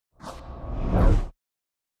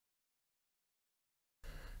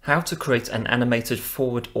How to create an animated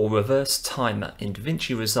forward or reverse timer in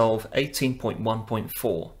DaVinci Resolve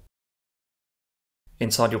 18.1.4.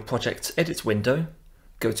 Inside your project's Edit window,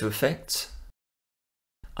 go to Effects.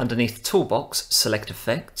 Underneath Toolbox, select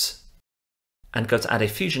Effects, and go to add a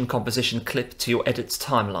Fusion composition clip to your edit's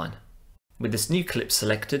timeline. With this new clip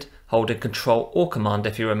selected, hold a Ctrl or Command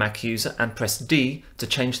if you're a Mac user and press D to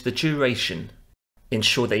change the duration.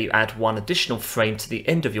 Ensure that you add one additional frame to the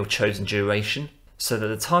end of your chosen duration, so that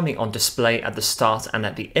the timing on display at the start and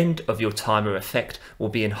at the end of your timer effect will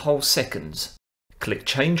be in whole seconds. Click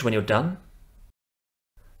Change when you're done.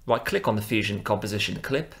 Right-click on the Fusion composition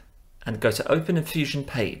clip and go to Open a Fusion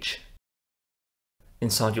page.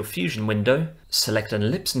 Inside your Fusion window, select an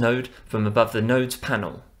ellipse node from above the Nodes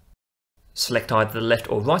panel. Select either the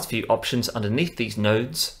left or right view options underneath these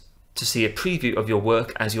nodes to see a preview of your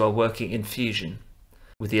work as you are working in Fusion.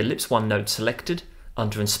 With the Ellipse 1 node selected,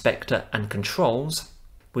 under Inspector and Controls,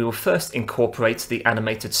 we will first incorporate the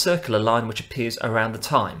animated circular line which appears around the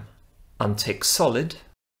time. Untick Solid,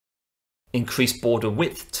 increase border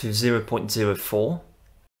width to 0.04,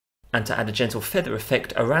 and to add a gentle feather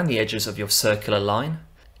effect around the edges of your circular line,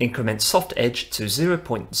 increment Soft Edge to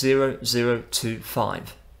 0.0025.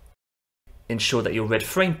 Ensure that your red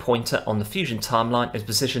frame pointer on the Fusion timeline is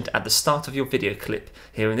positioned at the start of your video clip,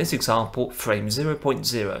 here in this example, frame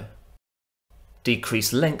 0.0.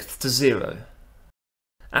 Decrease length to 0.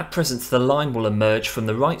 At present, the line will emerge from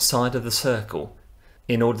the right side of the circle.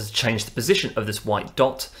 In order to change the position of this white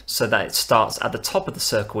dot so that it starts at the top of the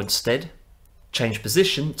circle instead, change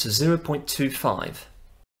position to 0.25.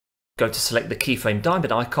 Go to select the keyframe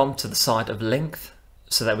diamond icon to the side of length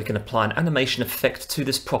so that we can apply an animation effect to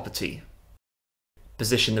this property.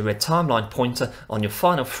 Position the red timeline pointer on your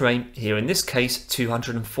final frame, here in this case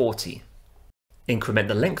 240. Increment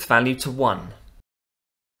the length value to 1.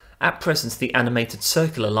 At present, the animated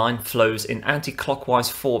circular line flows in anti-clockwise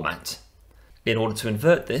format. In order to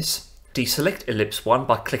invert this, deselect Ellipse 1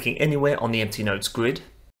 by clicking anywhere on the empty nodes grid.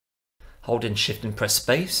 Hold in Shift and press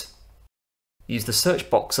Space. Use the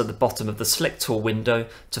search box at the bottom of the Select Tool window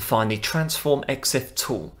to find the Transform XF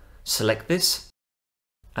tool. Select this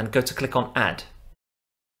and go to click on Add.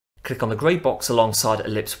 Click on the grey box alongside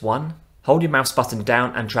Ellipse 1. Hold your mouse button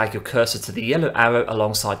down and drag your cursor to the yellow arrow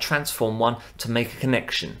alongside Transform 1 to make a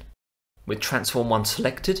connection. With Transform 1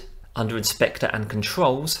 selected, under Inspector and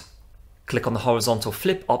Controls, click on the horizontal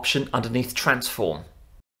flip option underneath Transform.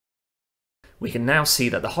 We can now see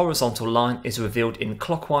that the horizontal line is revealed in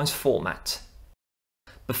clockwise format.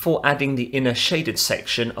 Before adding the inner shaded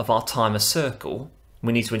section of our timer circle,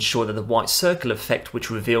 we need to ensure that the white circle effect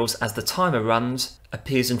which reveals as the timer runs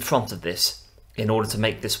appears in front of this. In order to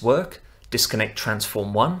make this work, disconnect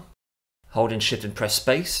Transform 1, hold in Shift and press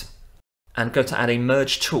Space, and go to add a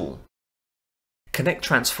Merge tool. Connect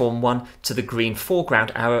Transform 1 to the green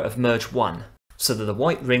foreground arrow of Merge 1, so that the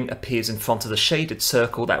white ring appears in front of the shaded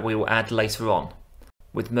circle that we will add later on.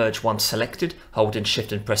 With Merge 1 selected, hold in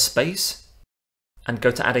Shift and press Space, and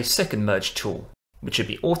go to add a second Merge tool, which should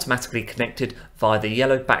be automatically connected via the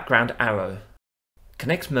yellow background arrow.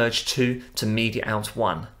 Connect Merge 2 to Media Out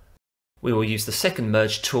 1. We will use the second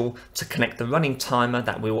Merge tool to connect the running timer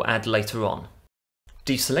that we will add later on.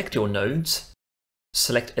 Deselect your nodes,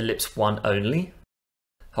 select Ellipse 1 only,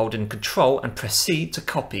 hold in Ctrl and press C to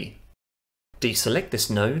copy. Deselect this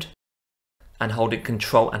node, and hold in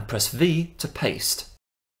Ctrl and press V to paste.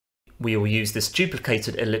 We will use this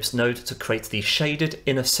duplicated ellipse node to create the shaded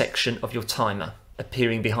inner section of your timer,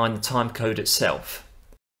 appearing behind the timecode itself.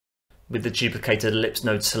 With the duplicated ellipse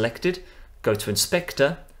node selected, go to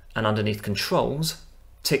Inspector and underneath Controls,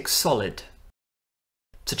 tick Solid.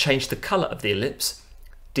 To change the colour of the ellipse,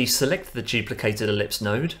 deselect the duplicated ellipse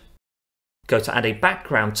node, go to add a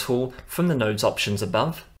background tool from the nodes options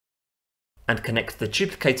above, and connect the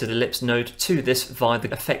duplicated ellipse node to this via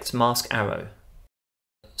the Effect Mask arrow.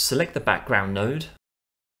 Select the background node.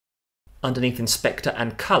 Underneath Inspector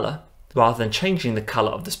and Colour, rather than changing the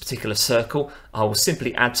colour of this particular circle, I will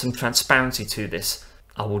simply add some transparency to this.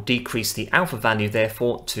 I will decrease the alpha value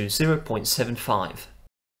therefore to 0.75.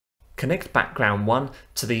 Connect background 1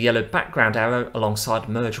 to the yellow background arrow alongside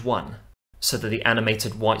Merge 1, so that the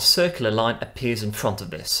animated white circular line appears in front of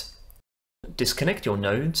this. Disconnect your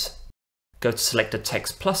nodes, go to select a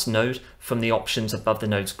Text Plus node from the options above the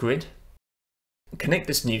nodes grid. Connect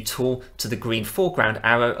this new tool to the green foreground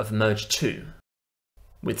arrow of Merge 2.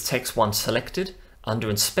 With Text 1 selected, under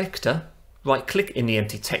Inspector, right-click in the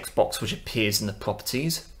empty text box which appears in the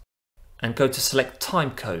Properties, and go to select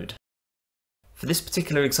Timecode. For this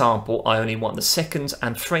particular example, I only want the seconds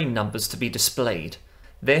and frame numbers to be displayed.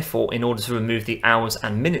 Therefore, in order to remove the hours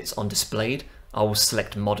and minutes on displayed, I will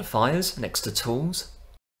select Modifiers next to Tools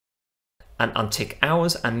and untick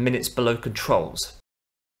Hours and Minutes below Controls.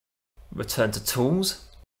 Return to Tools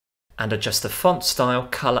and adjust the font style,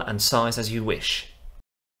 colour and size as you wish.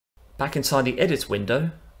 Back inside the Edit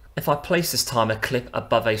window, if I place this timer clip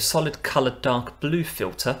above a solid coloured dark blue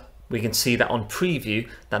filter, we can see that on preview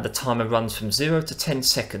that the timer runs from 0 to 10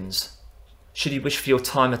 seconds. Should you wish for your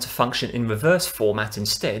timer to function in reverse format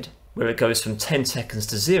instead, where it goes from 10 seconds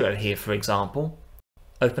to 0 here for example,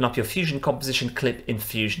 open up your Fusion composition clip in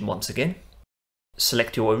Fusion once again.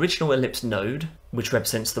 Select your original ellipse node, which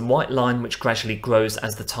represents the white line which gradually grows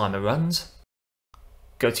as the timer runs.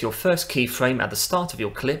 Go to your first keyframe at the start of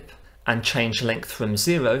your clip and change length from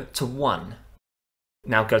 0 to 1.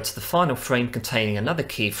 Now go to the final frame containing another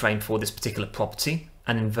keyframe for this particular property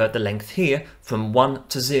and invert the length here from 1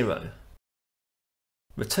 to 0.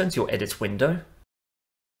 Return to your Edit window,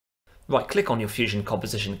 right click on your Fusion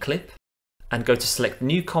composition clip and go to select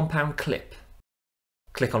New Compound Clip.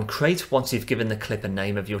 Click on Create once you've given the clip a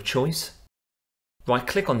name of your choice. Right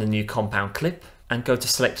click on the new compound clip and go to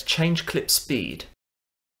select Change Clip Speed.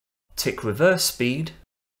 Tick Reverse Speed,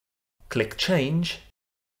 click Change,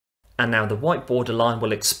 and now the white border line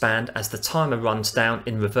will expand as the timer runs down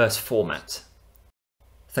in reverse format.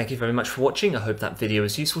 Thank you very much for watching. I hope that video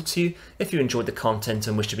was useful to you. If you enjoyed the content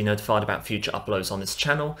and wish to be notified about future uploads on this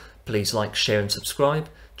channel, please like, share and subscribe.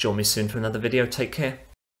 Join me soon for another video. Take care.